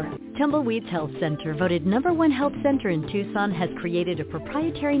anymore. Tumbleweeds Health Center, voted #1 health center in Tucson, has created a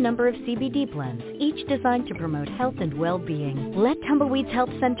proprietary number of CBD blends, each designed to promote health and well-being. Let Tumbleweeds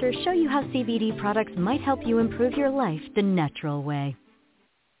Health Center show you how CBD products might help you improve your life the natural way.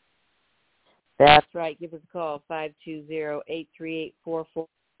 That's right. Give us a call,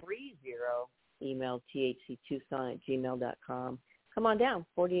 520-838-4430. Email thctucson@gmail.com. Come on down,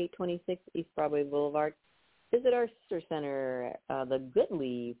 4826 East Broadway Boulevard. Visit our sister center, the Good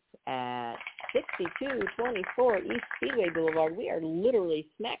Leaf, at 6224 East Speedway Boulevard. We are literally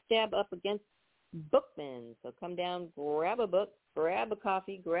smack dab up against Bookman. So come down, grab a book, grab a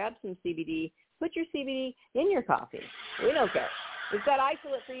coffee, grab some CBD, put your CBD in your coffee. We don't care. We've got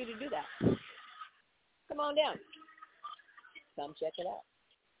isolate for you to do that. Come on down. Come check it out.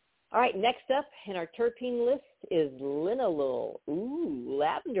 All right, next up in our terpene list is linalool.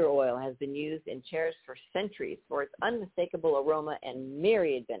 Lavender oil has been used and cherished for centuries for its unmistakable aroma and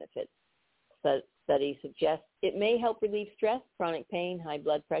myriad benefits. Studies suggest it may help relieve stress, chronic pain, high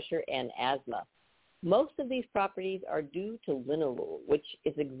blood pressure, and asthma. Most of these properties are due to linalool, which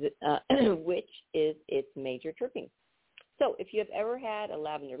is its major terpene. So if you have ever had a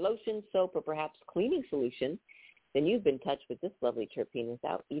lavender lotion, soap, or perhaps cleaning solution, then you've been touched with this lovely terpene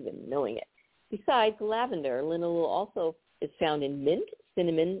without even knowing it. Besides lavender, linalool also is found in mint,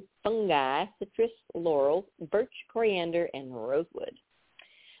 cinnamon, fungi, citrus, laurel, birch, coriander, and rosewood.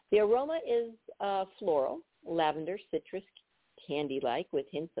 The aroma is floral, lavender, citrus, candy-like with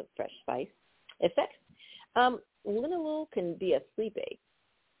hints of fresh spice. Effects. Linalool can be a sleep aid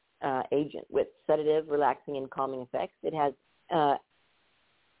agent with sedative, relaxing, and calming effects. It has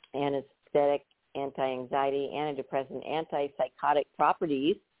anesthetic, anti-anxiety, antidepressant, antipsychotic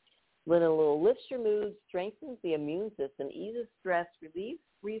properties. Linalool lifts your mood, strengthens the immune system, eases stress, relieves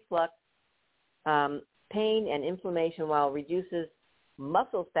reflux, pain, and inflammation while reduces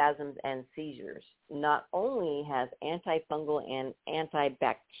muscle spasms and seizures. Not only has antifungal and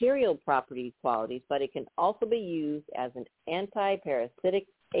antibacterial qualities, but it can also be used as an antiparasitic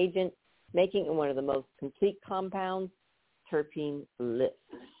agent, making it one of the most complete compounds terpene lists.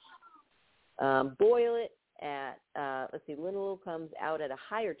 Boil it at, linalool comes out at a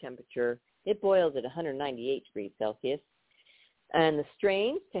higher temperature. It boils at 198 degrees Celsius. And the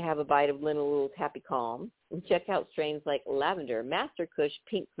strains to have a bite of linalool's Happy Calm. And check out strains like Lavender, Master Kush,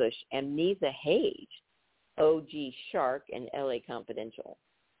 Pink Kush, Amnesia Haze, OG Shark, and LA Confidential.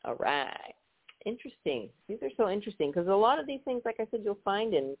 All right. Interesting. These are so interesting because a lot of these things, like I said, you'll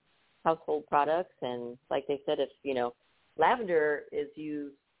find in household products. And like they said, if, lavender is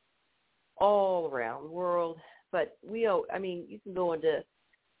used all around the world. But you can go into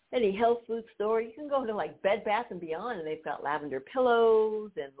any health food store. You can go to like Bed Bath & Beyond, and they've got lavender pillows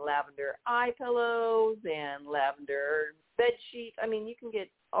and lavender eye pillows and lavender bed sheets. I mean, you can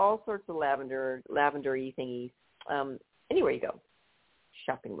get all sorts of lavender-y thingies anywhere you go.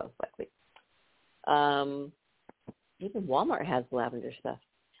 Shopping most likely. Even Walmart has lavender stuff.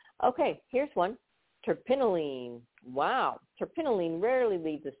 Okay, here's one. Terpinolene. Wow. Terpinolene rarely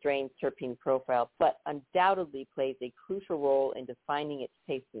leaves a strain's terpene profile, but undoubtedly plays a crucial role in defining its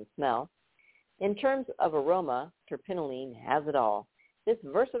taste and smell. In terms of aroma, terpinolene has it all. This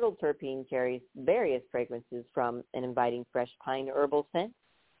versatile terpene carries various fragrances from an inviting fresh pine herbal scent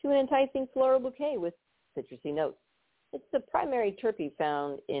to an enticing floral bouquet with citrusy notes. It's the primary terpene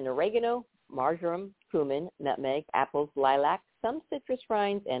found in oregano, marjoram, cumin, nutmeg, apples, lilac, some citrus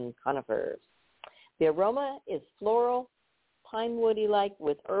rinds, and conifers. The aroma is floral, pine woody-like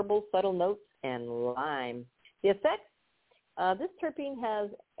with herbal subtle notes and lime. The effects, this terpene has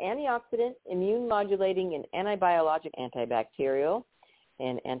antioxidant, immune-modulating, and antibiologic, antibacterial,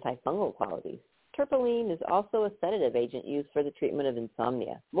 and antifungal qualities. Terpinolene is also a sedative agent used for the treatment of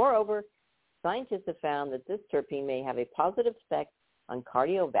insomnia. Moreover, scientists have found that this terpene may have a positive effect on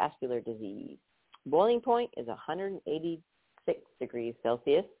cardiovascular disease. Boiling point is 186 degrees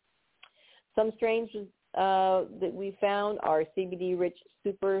Celsius. Some strains that we found are CBD-rich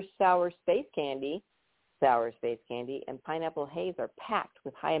super sour space candy, and pineapple haze are packed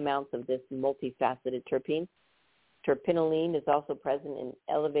with high amounts of this multifaceted terpene. Terpinolene is also present in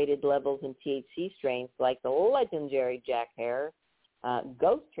elevated levels in THC strains like the legendary Jack Hare,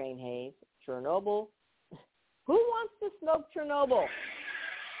 Ghost Train Haze, Chernobyl. Who wants to smoke Chernobyl?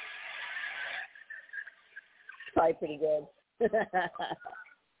 Probably pretty good.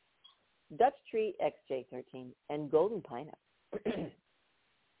 Dutch Tree XJ13 and Golden Pineapple.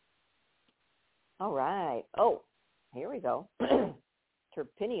 All right. Oh, here we go.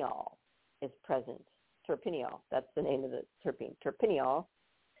 Terpineol is present. Terpineol, that's the name of the terpene. Terpineol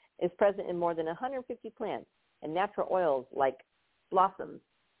is present in more than 150 plants and natural oils like blossoms,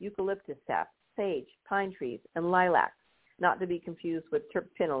 eucalyptus sap, sage, pine trees, and lilac. Not to be confused with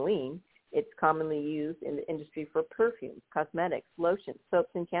terpinolene. It's commonly used in the industry for perfumes, cosmetics, lotions,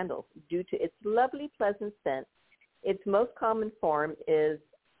 soaps, and candles. Due to its lovely, pleasant scent, its most common form is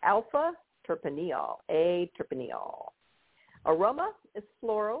alpha-terpineol, A-terpineol. Aroma is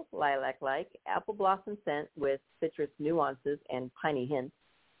floral, lilac-like, apple blossom scent with citrus nuances and piney hints.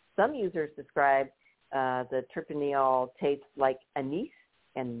 Some users describe the terpineol tastes like anise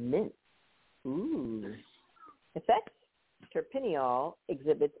and mint. Ooh. Effects? Terpineol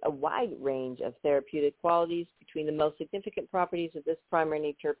exhibits a wide range of therapeutic qualities. Between the most significant properties of this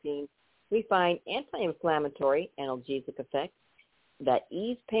primary terpene, we find anti-inflammatory, analgesic effects that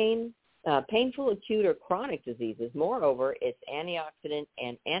ease pain, painful acute or chronic diseases. Moreover, its antioxidant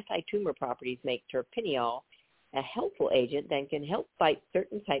and anti-tumor properties make terpineol a helpful agent that can help fight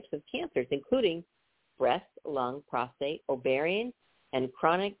certain types of cancers, including breast, lung, prostate, ovarian, and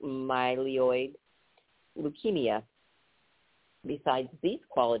chronic myeloid leukemia. Besides these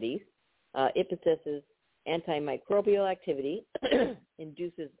qualities, it possesses antimicrobial activity,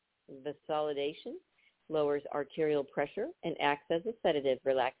 induces vasodilation, lowers arterial pressure, and acts as a sedative,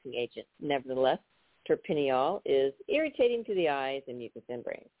 relaxing agent. Nevertheless, terpineol is irritating to the eyes and mucous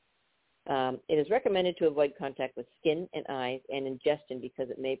membranes. It is recommended to avoid contact with skin and eyes and ingestion because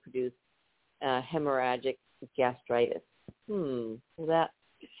it may produce hemorrhagic gastritis. That's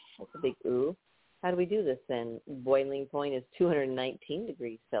a big ooh. How do we do this then? Boiling point is 219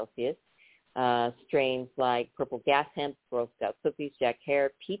 degrees Celsius. Strains like Purple Gas Hemp, Girl Scout Cookies, Jack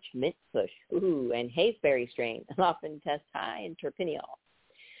Hare, Peach Mint Kush, and Hazeberry strain often test high in terpineol.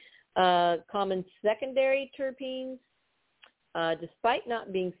 Common secondary terpenes, despite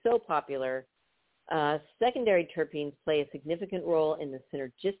not being so popular, secondary terpenes play a significant role in the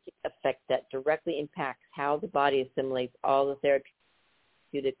synergistic effect that directly impacts how the body assimilates all the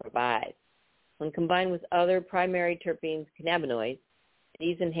therapeutic provides. When combined with other primary terpenes, cannabinoids,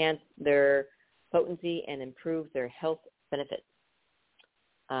 these enhance their potency and improve their health benefits.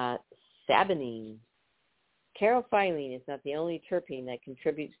 Sabanine. Carophyllene is not the only terpene that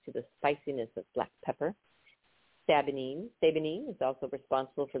contributes to the spiciness of black pepper. Sabanine is also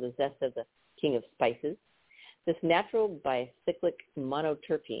responsible for the zest of the king of spices. This natural bicyclic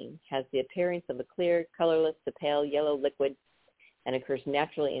monoterpene has the appearance of a clear, colorless to pale yellow liquid and occurs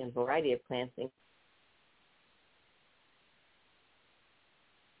naturally in a variety of plants.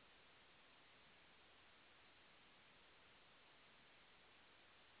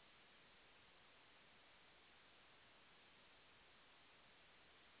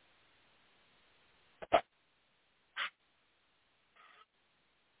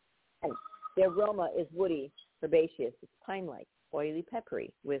 The aroma is woody, herbaceous. It's pine-like, oily,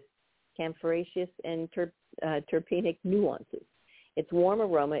 peppery, with camphoraceous and terpenic nuances. Its warm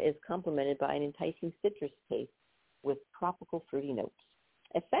aroma is complemented by an enticing citrus taste with tropical fruity notes.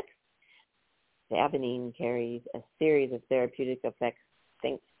 Effects? Sabanine carries a series of therapeutic effects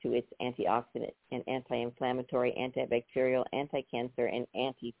thanks to its antioxidant and anti-inflammatory, antibacterial, anti-cancer, and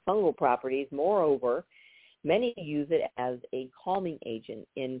antifungal properties. Moreover, many use it as a calming agent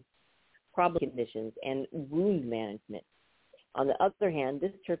in problem conditions and wound management. On the other hand,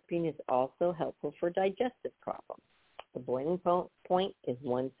 this terpene is also helpful for digestive problems. The boiling point is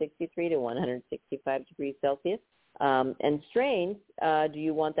 163 to 165 degrees Celsius. And strains, do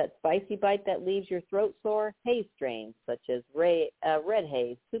you want that spicy bite that leaves your throat sore? Haze strains, such as red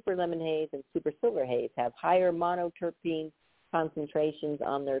haze, super lemon haze, and super silver haze, have higher monoterpene concentrations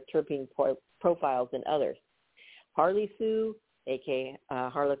on their terpene profiles than others. Harley Sue, a.k.a.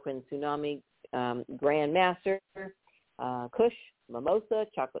 Harlequin Tsunami, Grand Master, Kush, Mimosa,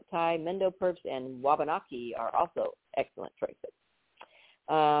 Chocolate Thai, Mendo Perps, and Wabanaki are also excellent choices.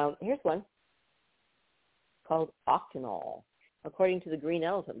 Here's one called octanol. According to the Green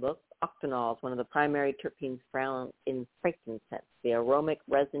Elephant book, octanol is one of the primary terpenes found in frankincense, the aromatic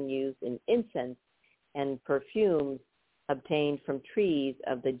resin used in incense and perfumes obtained from trees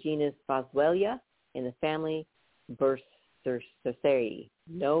of the genus Boswellia in the family Berseracea.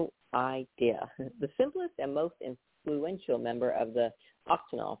 No idea. The simplest and most influential member of the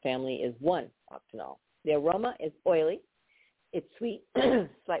octanol family is 1-octanol. The aroma is oily. It's sweet,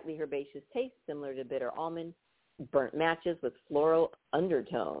 slightly herbaceous taste, similar to bitter almond, burnt matches with floral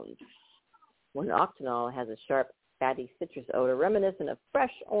undertones. 1-octanol has a sharp, fatty citrus odor reminiscent of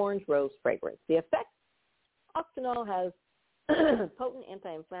fresh orange rose fragrance. The effect? Octanol has potent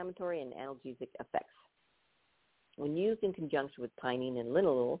anti-inflammatory and analgesic effects. When used in conjunction with pinene and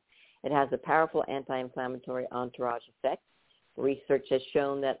linalool, it has a powerful anti-inflammatory entourage effect. Research has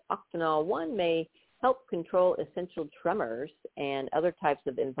shown that Octanol 1 may help control essential tremors and other types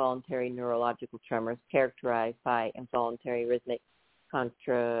of involuntary neurological tremors characterized by involuntary rhythmic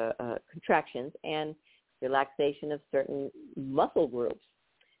contractions and relaxation of certain muscle groups.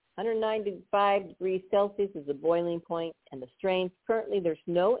 195 degrees Celsius is the boiling point, and the strains, currently there's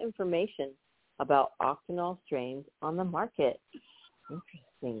no information about octanol strains on the market.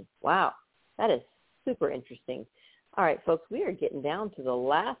 Interesting. Wow, that is super interesting. All right, folks, we are getting down to the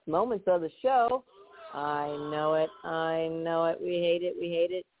last moments of the show. I know it. We hate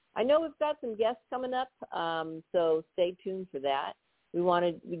it. I know we've got some guests coming up, so stay tuned for that. We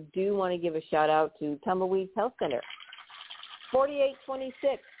do want to give a shout out to Tumbleweeds Health Center,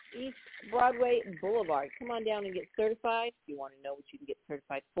 4826 East Broadway Boulevard. Come on down and get certified. If you want to know what you can get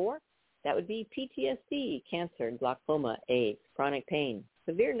certified for, that would be PTSD, cancer, glaucoma, AIDS, chronic pain,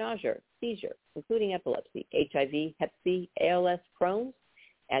 severe nausea, seizure, including epilepsy, HIV, Hep C, ALS, Crohn's,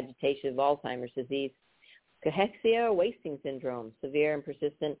 agitation of Alzheimer's disease, cachexia or wasting syndrome, severe and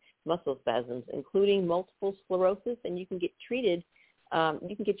persistent muscle spasms, including multiple sclerosis, and you can get treated.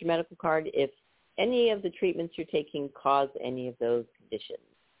 You can get your medical card if any of the treatments you're taking cause any of those conditions.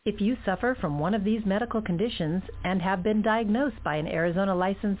 If you suffer from one of these medical conditions and have been diagnosed by an Arizona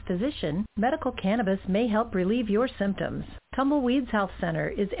licensed physician, medical cannabis may help relieve your symptoms. Tumbleweeds Health Center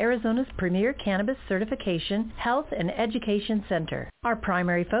is Arizona's premier cannabis certification, health, and education center. Our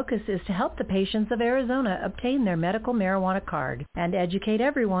primary focus is to help the patients of Arizona obtain their medical marijuana card and educate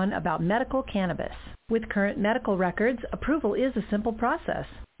everyone about medical cannabis. With current medical records, approval is a simple process.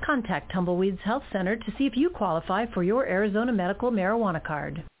 Contact Tumbleweeds Health Center to see if you qualify for your Arizona medical marijuana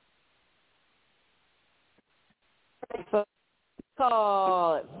card.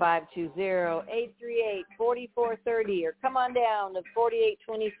 Call at 520-838-4430 or come on down to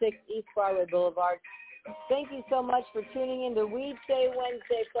 4826 East Broadway Boulevard. Thank you so much for tuning in to Weedsday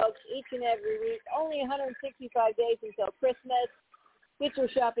Wednesday, folks, each and every week. Only 165 days until Christmas. Get your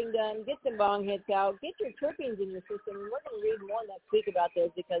shopping done. Get some bong hits out. Get your terpenes in your system. And we're going to read more next week about this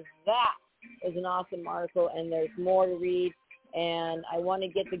because that is an awesome article, and there's more to read. And I want to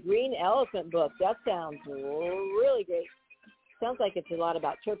get the Green Elephant book. That sounds really great. Sounds like it's a lot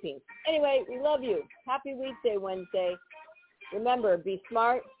about terpenes. Anyway, we love you. Happy Weedsday Wednesday. Remember, be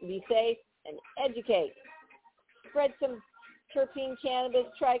smart, be safe, and educate. Spread some terpene cannabis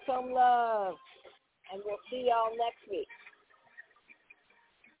trichome love. And we'll see y'all next week.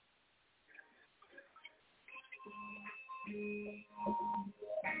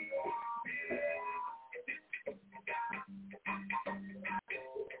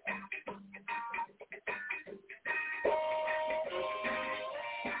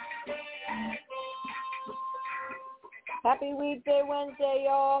 Happy Weedsday Wednesday,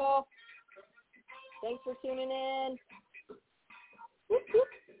 y'all. Thanks for tuning in. Whoop, whoop.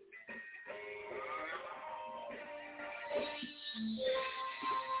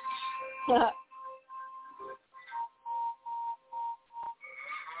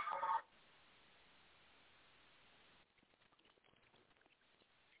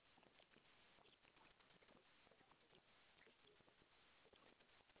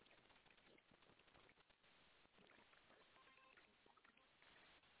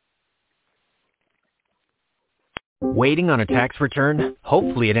 Waiting on a tax return?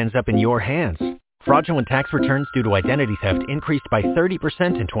 Hopefully it ends up in your hands. Fraudulent tax returns due to identity theft increased by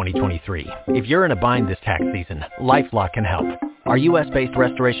 30% in 2023. If you're in a bind this tax season, LifeLock can help. Our U.S.-based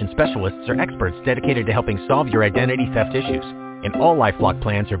restoration specialists are experts dedicated to helping solve your identity theft issues. And all LifeLock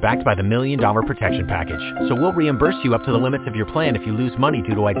plans are backed by the $1 Million Protection Package. So we'll reimburse you up to the limits of your plan if you lose money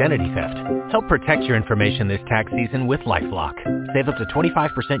due to identity theft. Help protect your information this tax season with LifeLock. Save up to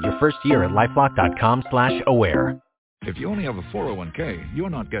 25% your first year at LifeLock.com/aware. If you only have a 401k, you're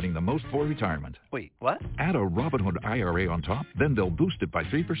not getting the most for retirement. Wait, what? Add a Robinhood IRA on top, then they'll boost it by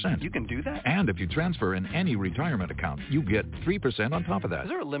 3%. You can do that? And if you transfer in any retirement account, you get 3% on top of that. Is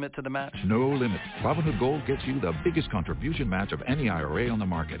there a limit to the match? No limit. Robinhood Gold gets you the biggest contribution match of any IRA on the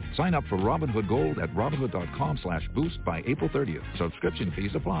market. Sign up for Robinhood Gold at Robinhood.com/boost by April 30th. Subscription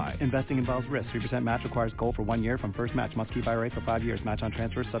fees apply. Investing involves risk. 3% match requires gold for 1 year from first match. Must keep IRA for 5 years. Match on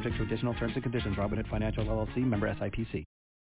transfers subject to additional terms and conditions. Robinhood Financial LLC, member SIPC.